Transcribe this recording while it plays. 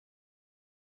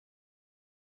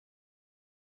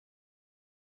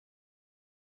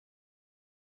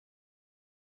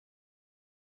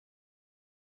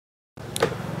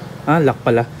Ah, lock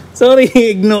pala. Sorry,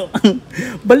 Igno.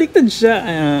 Baliktad siya.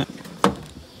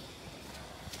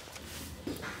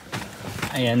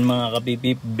 Ayan mga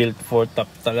kapipi, built for top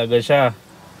talaga siya.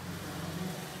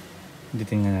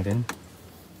 Tingnan natin.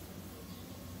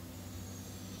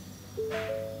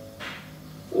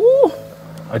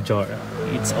 Ajar.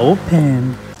 It's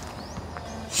open.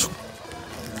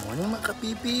 Good morning mga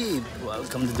kapipi.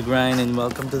 Welcome to the grind and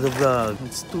welcome to the vlog.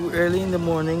 It's too early in the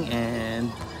morning and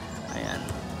ayan,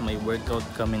 may workout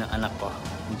kami ng anak ko.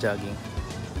 Jogging.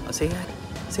 Say hi.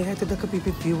 Say hi to the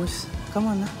kapipi viewers.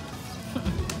 Come on na.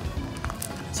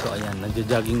 So ayan,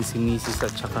 nagja-jogging si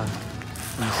Mrs. at saka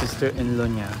yung sister-in-law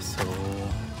niya. So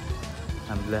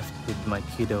I'm left with my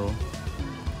kiddo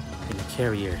in a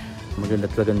carrier. Maganda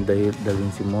talagang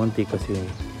dalhin si Monty kasi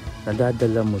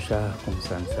nadadala mo siya kung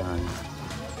saan saan.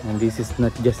 And this is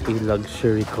not just a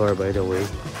luxury car, by the way.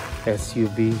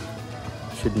 SUV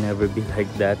should never be like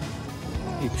that.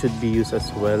 It should be used as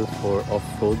well for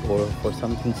off-road or for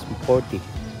something sporty.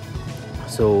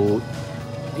 So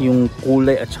yung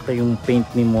kulay at saka yung paint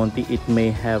ni Monty, it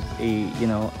may have a,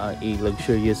 you know, a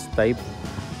luxurious type,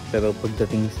 pero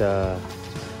pagdating sa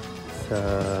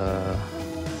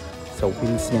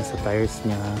wheels niya, sa tires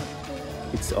niya,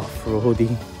 it's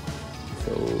off-roading.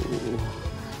 So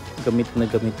gamit na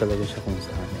gamit talaga siya kung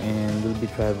saan, and we'll be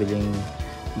traveling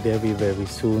very very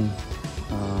soon.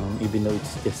 Even though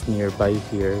it's just nearby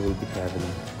here, we'll be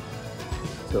traveling.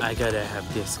 So I gotta have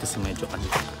this kasi medyo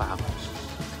kanina pa ako.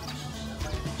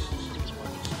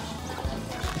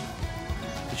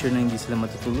 Sure na hindi sila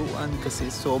matutuluan kasi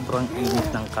sobrang init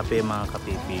ng kape mga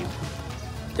kapipi.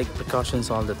 Take precautions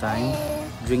all the time.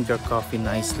 Drink your coffee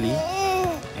nicely.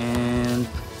 And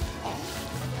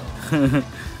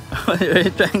what are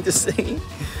you trying to say?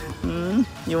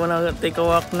 You wanna take a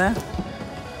walk na?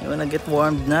 You wanna get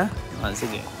warmed na? Ah,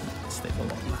 sige, let's take a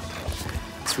walk na.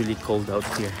 It's really cold out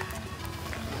here.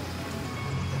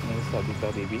 Ano sabi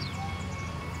ka, baby?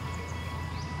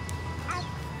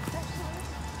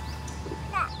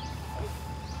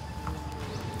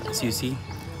 As you see,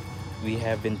 we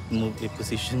haven't moved a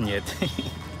position yet.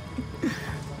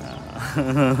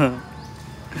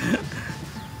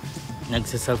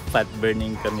 Nagsa-self-fat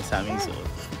burning kami sa aming suot,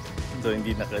 so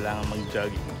hindi na kailangan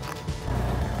mag-jogging.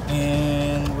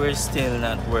 And we're still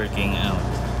not working out.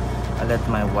 I let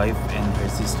my wife and her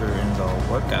sister-in-law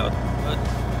work out, but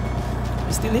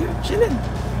we're still here chilling,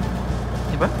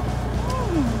 diba?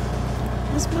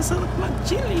 Mas masarap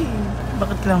mag-chill eh.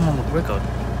 Bakit kailangan mo mag-workout?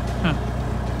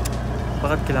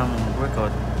 Bakit kailangan mo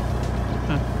mag-workout?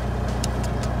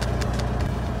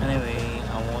 Anyway,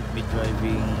 I won't be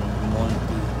driving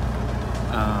Monty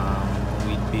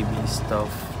with baby stuff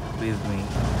with me.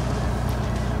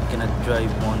 I cannot drive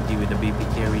Monty with the baby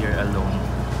carrier alone.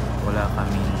 Wala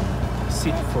kaming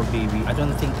seat for baby. I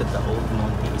don't think that the old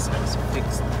Monty is also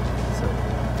fixed. So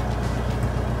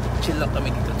chill lang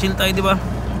kami dito. Chill tayo, diba?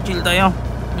 Chill tayo.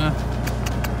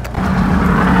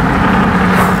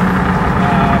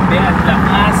 At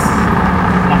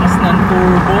lakas ng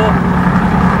turbo.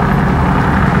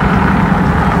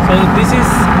 So this is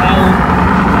how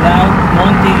loud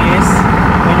Monty is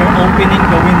when you're opening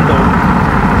the window.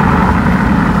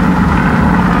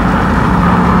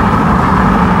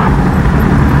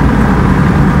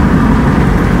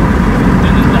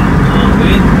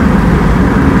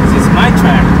 This is my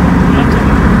track.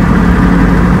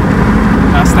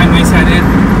 Last time I said it,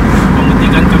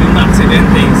 pamutikan kami na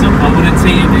aksidente, so I wouldn't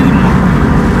say it anymore.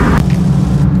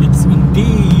 It's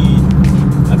indeed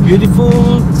a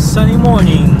beautiful sunny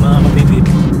morning mga kabibi.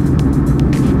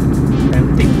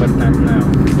 Tempting but not now.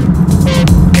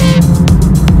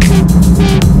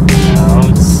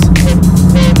 Clouds.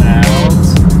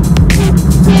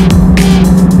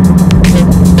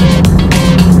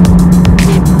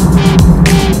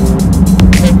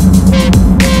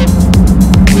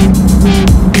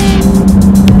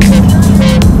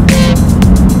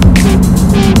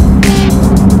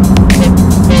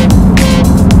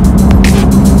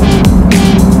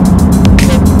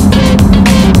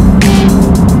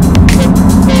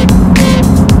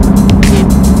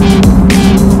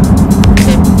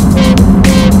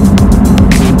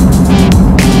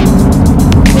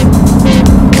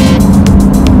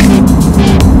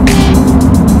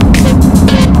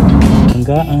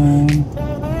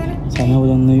 Sana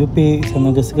walang nayupi, sana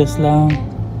gasgas lang.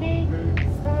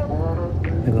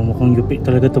 Mukhang yupi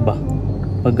talaga to ba?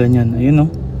 Pag ganyan, ayun o.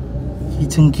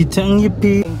 Kitang-kita ang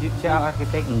yupi. Siya ang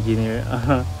architect. Engineer.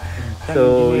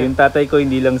 So, yung tatay ko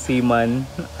hindi lang seaman,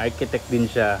 architect din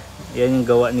siya. Yan yung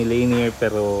gawa ni Lanier,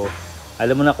 pero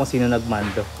alam mo na kung sino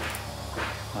nagmando.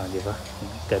 Ah, di ba?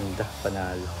 Ganda,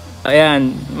 panalo.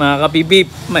 Ayan, mga kapipip,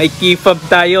 may key fob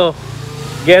tayo.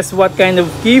 Guess what kind of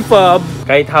key fob?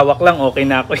 Kahit hawak lang, okay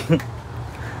na ako.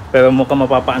 Pero mukhang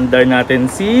mapapaandar natin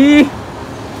si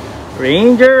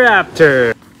Ranger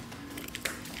Raptor.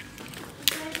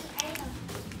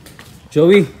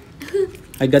 Joey,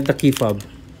 I got the key fob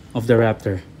of the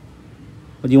Raptor.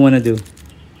 What do you wanna do?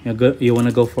 You wanna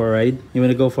go for a ride? You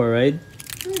wanna go for a ride?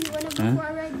 You wanna go for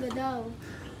a ride with daw?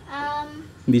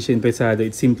 Hindi siya interesado.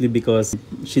 It's simply because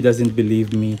she doesn't believe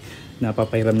me na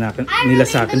papahiram na nila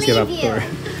sa akin si Raptor.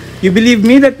 You believe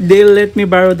me that they'll let me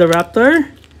borrow the Raptor?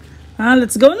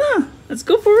 Let's go na. Let's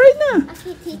go for a ride na.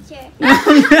 Okay, teacher.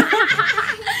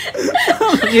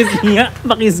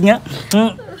 Bakis nga.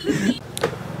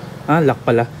 Lock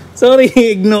pala. Sorry,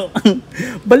 Igno.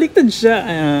 Baliktad siya.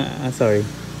 Sorry.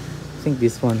 I think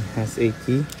this one has a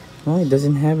key. No, it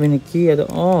doesn't have any key at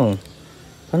all.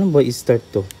 Paano ba i-start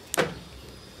to?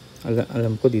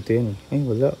 Alam ko dito yan. Ay,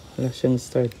 wala siyang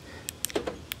start.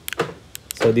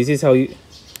 So this is how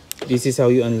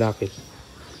you unlock it.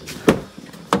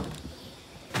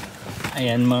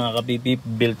 Ayan mga kapipip,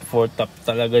 built for top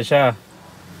talaga siya.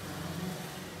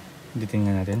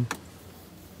 Tingnan natin.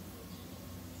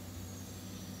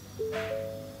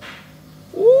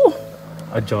 Ooh,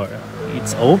 ajar.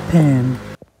 It's open.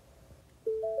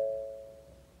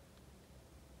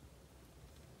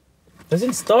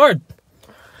 Doesn't start.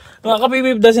 Mga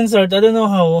kapipip, doesn't start. I don't know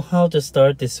how to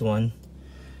start this one.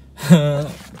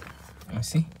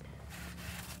 See?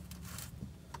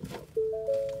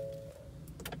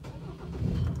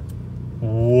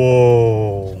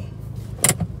 Whoa.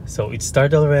 So it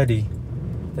started already.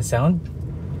 The sound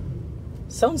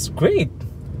sounds great.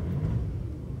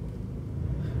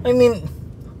 I mean,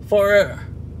 for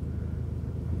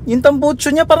yung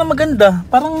tambucho niya parang maganda.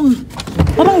 Parang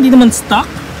hindi naman stuck.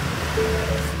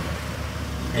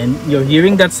 And you're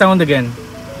hearing that sound again.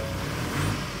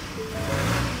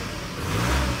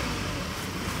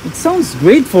 It sounds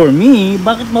great for me.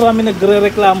 Bakit marami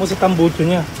nagre-reklamo sa tambucho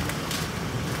niya?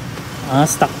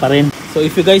 Stuck pa rin. So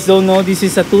if you guys don't know, this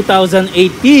is a 2018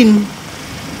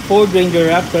 Ford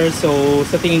Ranger Raptor. So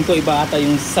sa tingin ko iba ata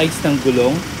yung size ng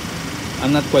gulong.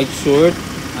 I'm not quite sure.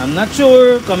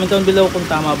 Comment down below kung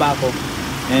tama ba ako.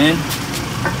 And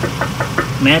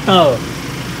metal.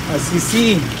 As you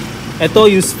see, ito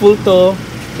useful to.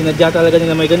 Sinadya talaga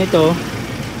nila may ganito.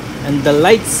 And the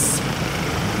lights,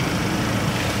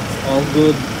 all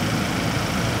good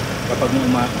kapag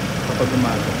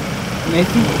umaga. And I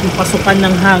think yung pasukan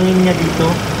ng hangin niya dito,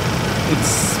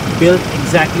 it's built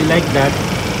exactly like that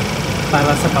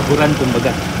para sa paguran kumbaga.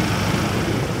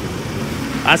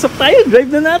 Pasok tayo,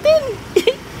 drive na natin.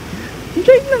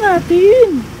 Drive na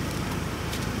natin.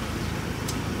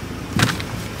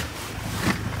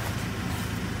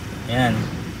 Ayan.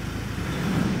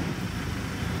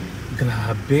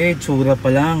 Grabe, tsura pa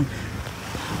lang.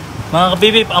 Mga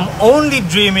kabibip, I'm only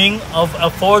dreaming of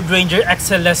a Ford Ranger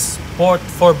XLS Sport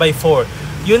 4x4.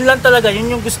 Yun lang talaga,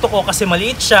 yun yung gusto ko kasi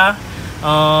maliit siya.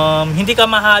 Hindi ka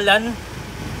mahalan.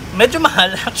 Medyo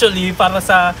mahal actually para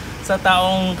sa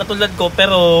taong katulad ko,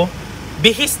 pero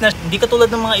bihis na. Hindi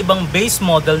katulad ng mga ibang base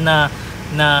model na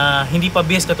hindi pa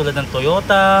bihis, katulad ng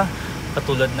Toyota,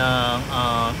 katulad ng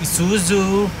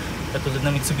Isuzu, katulad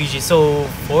ng Mitsubishi. So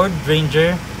Ford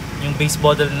Ranger, yung base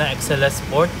model na XLS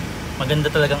Sport,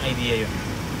 maganda talagang idea yun.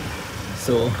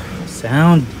 So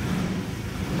sound,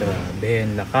 grabe,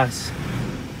 ang lakas.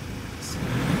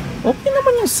 Okay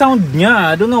naman yung sound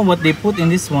niya. I don't know what they put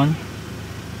in this one.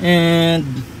 And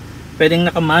pwedeng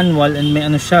naka-manual and may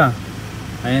ano siya.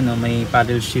 Ayan o, may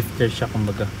paddle shifter siya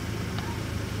kumbaga.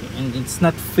 And it's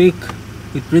not fake.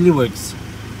 It really works.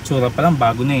 Tsura pa lang,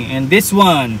 bago na eh. And this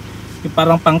one, yung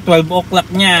parang pang 12 o'clock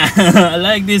niya. I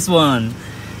like this one.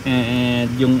 And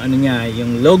yung ano niya,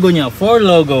 yung logo niya, Ford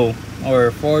logo or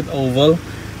Ford oval.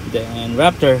 Then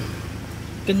Raptor.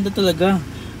 Ganda talaga.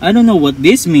 I don't know what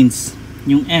this means.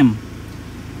 Yung M.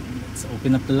 Let's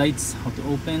open up the lights. How to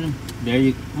open. There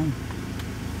you go.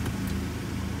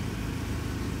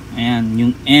 Ayan,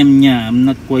 yung M niya. I'm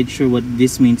not quite sure what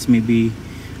this means. Maybe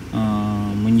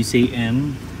when you say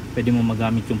M, pwede mo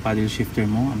magamit yung paddle shifter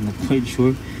mo. I'm not quite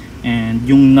sure. And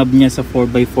yung knob niya sa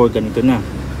 4x4 ganito na.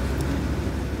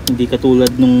 Hindi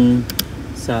katulad nung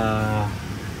sa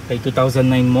kay 2009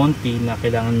 Monty na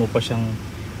kailangan mo pa siyang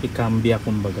ikambya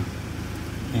kumbaga.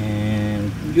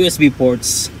 And USB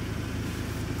ports.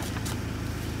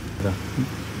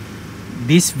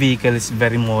 This vehicle is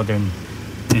very modern.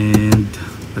 And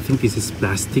I think this is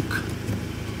plastic.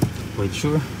 Quite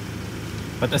sure.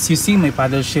 But as you see, may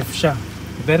paddle shift siya.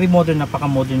 Very modern,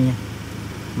 napaka-modern niya.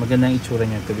 Maganda ang itsura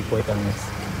niya, to be quite honest.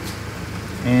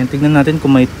 And tignan natin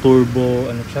kung may turbo,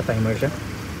 ano siya, timer siya.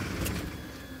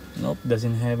 Nope,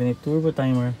 doesn't have any turbo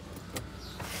timer.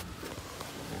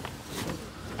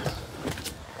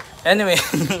 Anyway,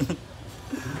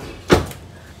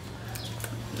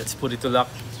 let's put it to lock.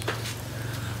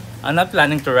 I'm not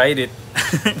planning to ride it.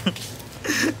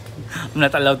 I'm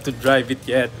not allowed to drive it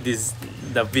yet.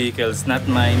 The vehicle's not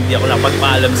mine. Hindi ako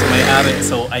napagpaalam sa may-ari,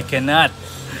 so I cannot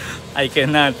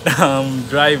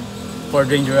drive Ford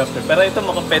Ranger Raptor. Pero ito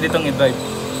pwede itong i-drive.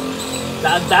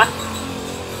 Laagda?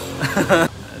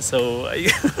 So,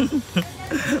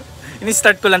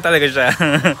 ini-start ko lang talaga siya.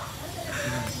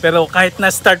 Pero kahit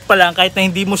na-start pa lang, kahit na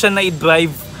hindi mo siya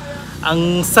na-i-drive,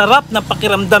 ang sarap na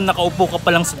pakiramdam, nakaupo ka pa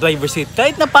lang sa driver seat.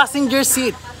 Kahit na passenger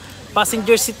seat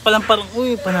pa lang, parang,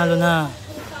 uy, panalo na.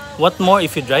 What more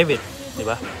if you drive it?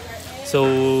 Diba? So,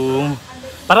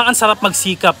 parang ang sarap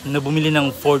magsikap na bumili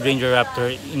ng Ford Ranger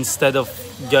Raptor instead of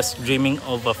just dreaming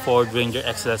of a Ford Ranger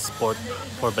XL Sport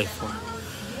 4x4.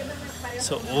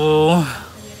 So,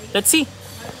 let's see.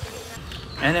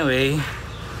 Anyway,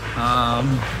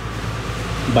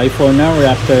 bye for now,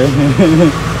 Raptor.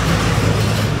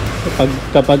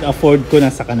 kapag afford ko,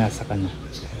 saka na.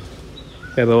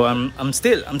 Pero I'm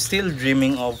still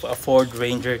dreaming of a Ford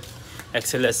Ranger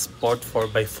XLS Sport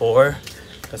 4x4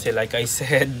 kasi like I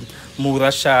said, mura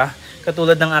siya,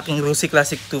 katulad ng aking Rusi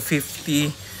Classic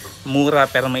 250, mura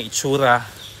pero may itsura.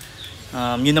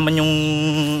 Yun naman yung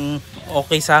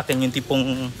okay sa akin, yung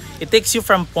tipong it takes you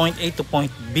from point A to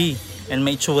point B and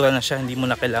may itsura na siya, hindi mo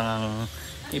na kailangang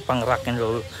ipang rock and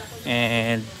roll.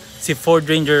 And si Ford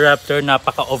Ranger Raptor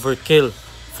napaka overkill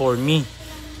for me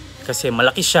kasi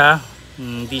malaki siya,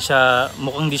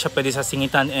 mukhang hindi siya pwede sa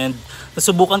singitan. And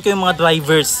nasubukan ko yung mga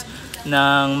drivers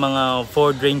ng mga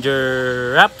Ford Ranger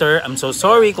Raptor. I'm so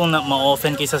sorry kung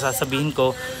ma-offend kayo sa sasabihin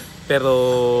ko,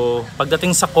 pero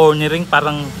pagdating sa cornering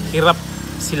parang hirap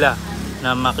sila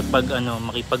na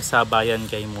makipagsabayan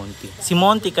kay Monty. Si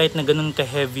Monty kahit na ganun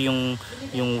ka-heavy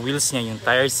yung wheels niya, yung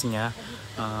tires niya,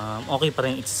 okay pa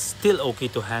rin, it's still okay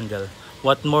to handle.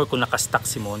 What more kung nakastock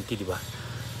si Monty, di ba?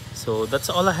 So that's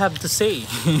all I have to say.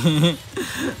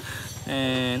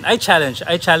 And I challenge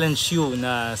you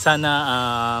na sana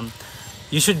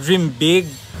you should dream big.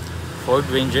 Ford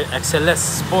Ranger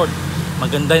XLS Sport,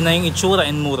 maganda na yung itsura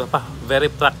and mura pa.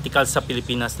 Very practical sa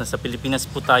Pilipinas. Nasa Pilipinas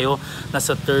po tayo,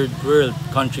 nasa third world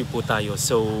country po tayo.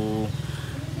 So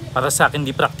para sa akin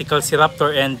di practical si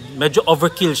Raptor and medyo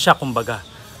overkill siya kumbaga.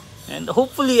 And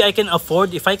hopefully I can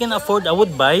afford, if I can afford I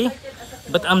would buy.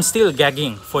 But I'm still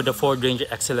gagging for the Ford Ranger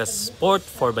XLS Sport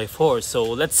 4x4. So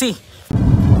let's see.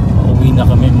 Uwi na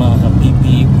kami mga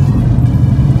kapipip.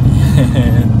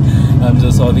 I'm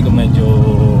so sorry kung medyo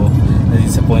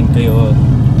na-disappoint kayo.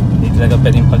 Hindi talaga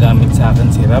pwedeng paggamit sa akin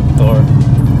si Raptor.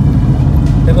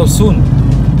 Pero soon,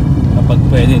 kapag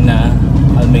pwede na,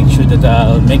 I'll make sure that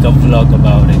I'll make a vlog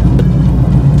about it.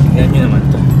 Tingnan nyo naman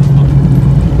to.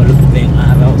 Malupit na yung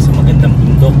araw sa magandang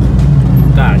bundok.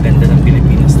 Kaganda ng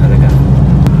Pilipinas talaga.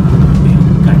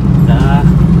 Ganda.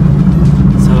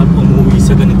 Sarap umuwi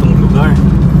sa ganitong lugar.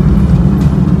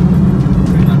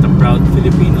 You're not a proud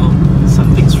Filipino,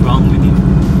 something's wrong with you.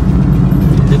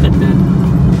 Look at that.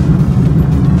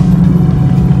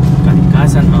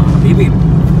 Kalikasan mga kabibib.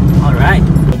 Alright,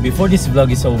 so before this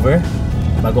vlog is over,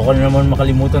 bago ko na naman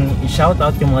makalimutan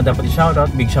i-shoutout yung mga dapat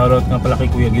i-shoutout. Big shoutout nga pala kay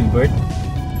Kuya Gilbert.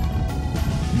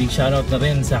 Big shoutout na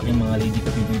rin sa aking mga Lady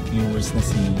Kapibib viewers na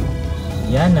si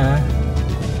Yana.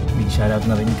 Big shoutout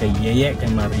na rin kay Yeye,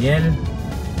 kay Mariel.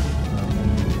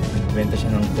 Nagbenta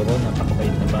siya ng turo,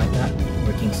 napakabait na bata,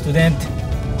 working student,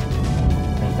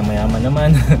 kahit na mayaman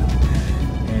naman.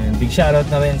 And big shoutout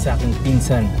na rin sa aking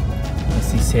pinsan na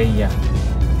si Seiya,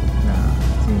 na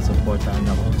sinusuportahan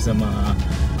ako sa mga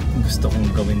gusto kong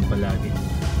gawin palagi.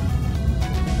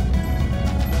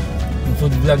 Yung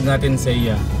food vlog natin,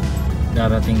 Seiya,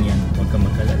 darating yan, huwag ka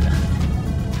magkalala.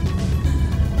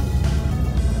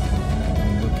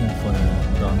 I'm looking for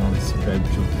Donald's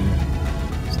drive-thru here.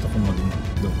 Gusto ko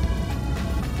mag-McDo.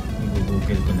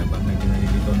 I-google ko na ba? Medyo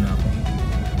nalilitaw na ako eh.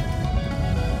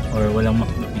 Or walang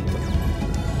McDo dito.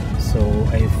 So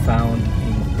I found a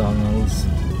McDonald's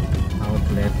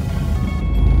outlet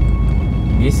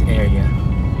in this area.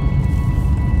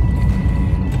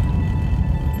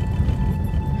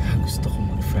 And gusto ko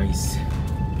mag-fries.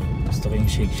 Gusto ko yung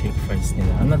shake fries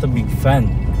nila. I'm not a big fan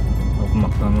of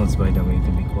McDonald's, by the way,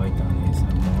 to be quite honest.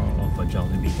 I'm more of a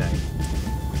Jollibee guy.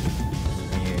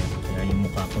 Kaya yung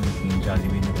mukha ko naging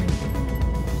Jollibee na rin.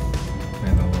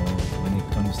 Pero when it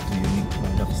comes to unique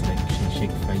products like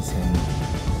shake fries and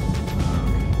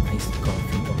iced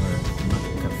coffee or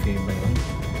McCafe ba yun,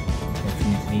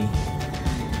 definitely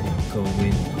I'll go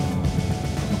with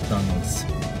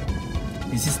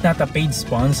This is not a paid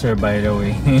sponsor, by the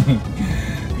way.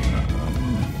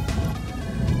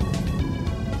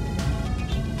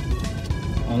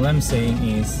 All I'm saying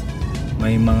is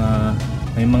may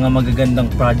mga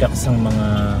magagandang products ang mga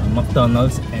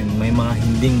McDonald's and may mga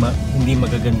hindi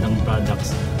magagandang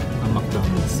products ang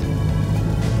McDonald's.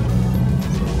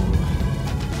 So,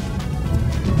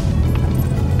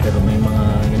 pero may mga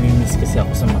namimiss kasi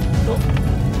ako sa McDo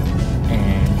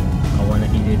and I wanna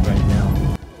eat it right now.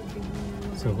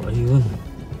 So ayun,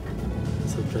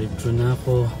 so drive-thru na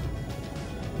ako.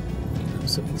 I'm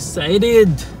so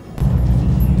excited.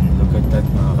 Look at that,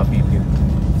 mga kapipip.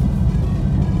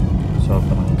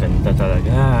 Sobrang ganda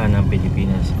talaga ng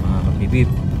Pilipinas, mga kapipip.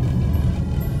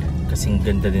 Kasing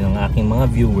ganda din ng aking mga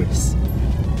viewers.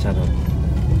 Charot.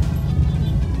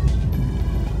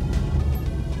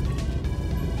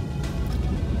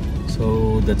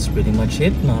 So that's pretty much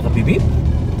it, mga kapipip.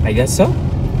 I guess so.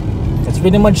 That's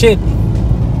pretty much it.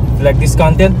 If you like this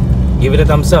content, give it a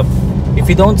thumbs up. If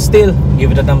you don't still,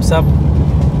 give it a thumbs up.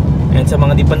 And sa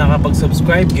mga di pa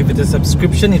nakapag-subscribe, give it a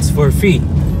subscription. It's for free.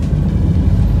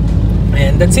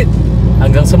 And that's it.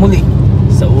 Hanggang sa muli.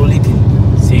 Sa ulitin.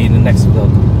 See you in the next vlog.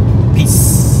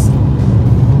 Peace.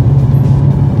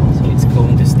 So it's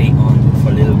going to stay on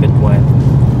for a little bit while.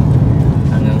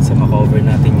 Hanggang sa maka-over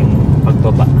natin yung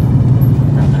pagbaba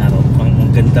ng araw.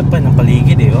 Ang ganda pa ng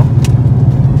paligid eh, oh.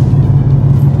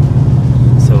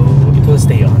 So it will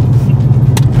stay on.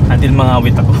 Until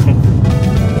mangawit ako.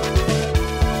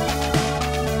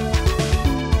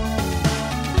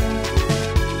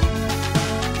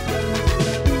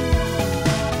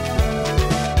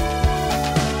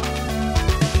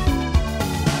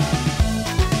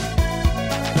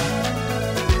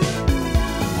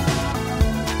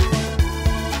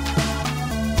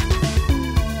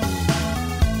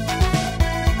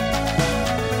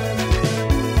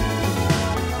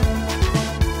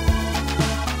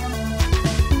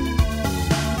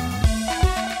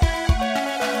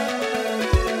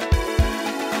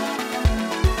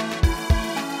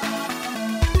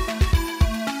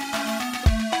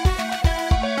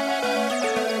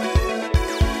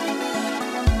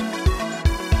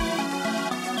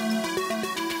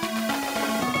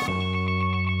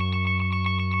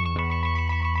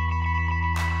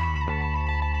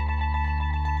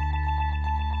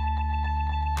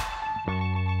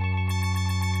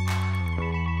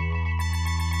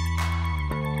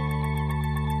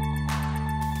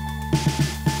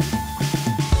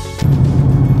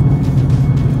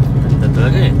 Ganda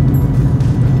talaga eh.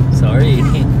 Sorry,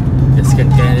 just can't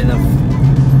get enough.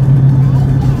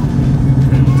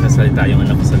 Sasalita yung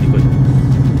anak ko sa likod.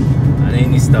 Ano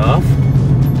yung stuff?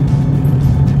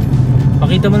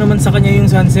 Pakita mo naman sa kanya yung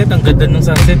sunset. Ang ganda ng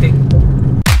sunset eh.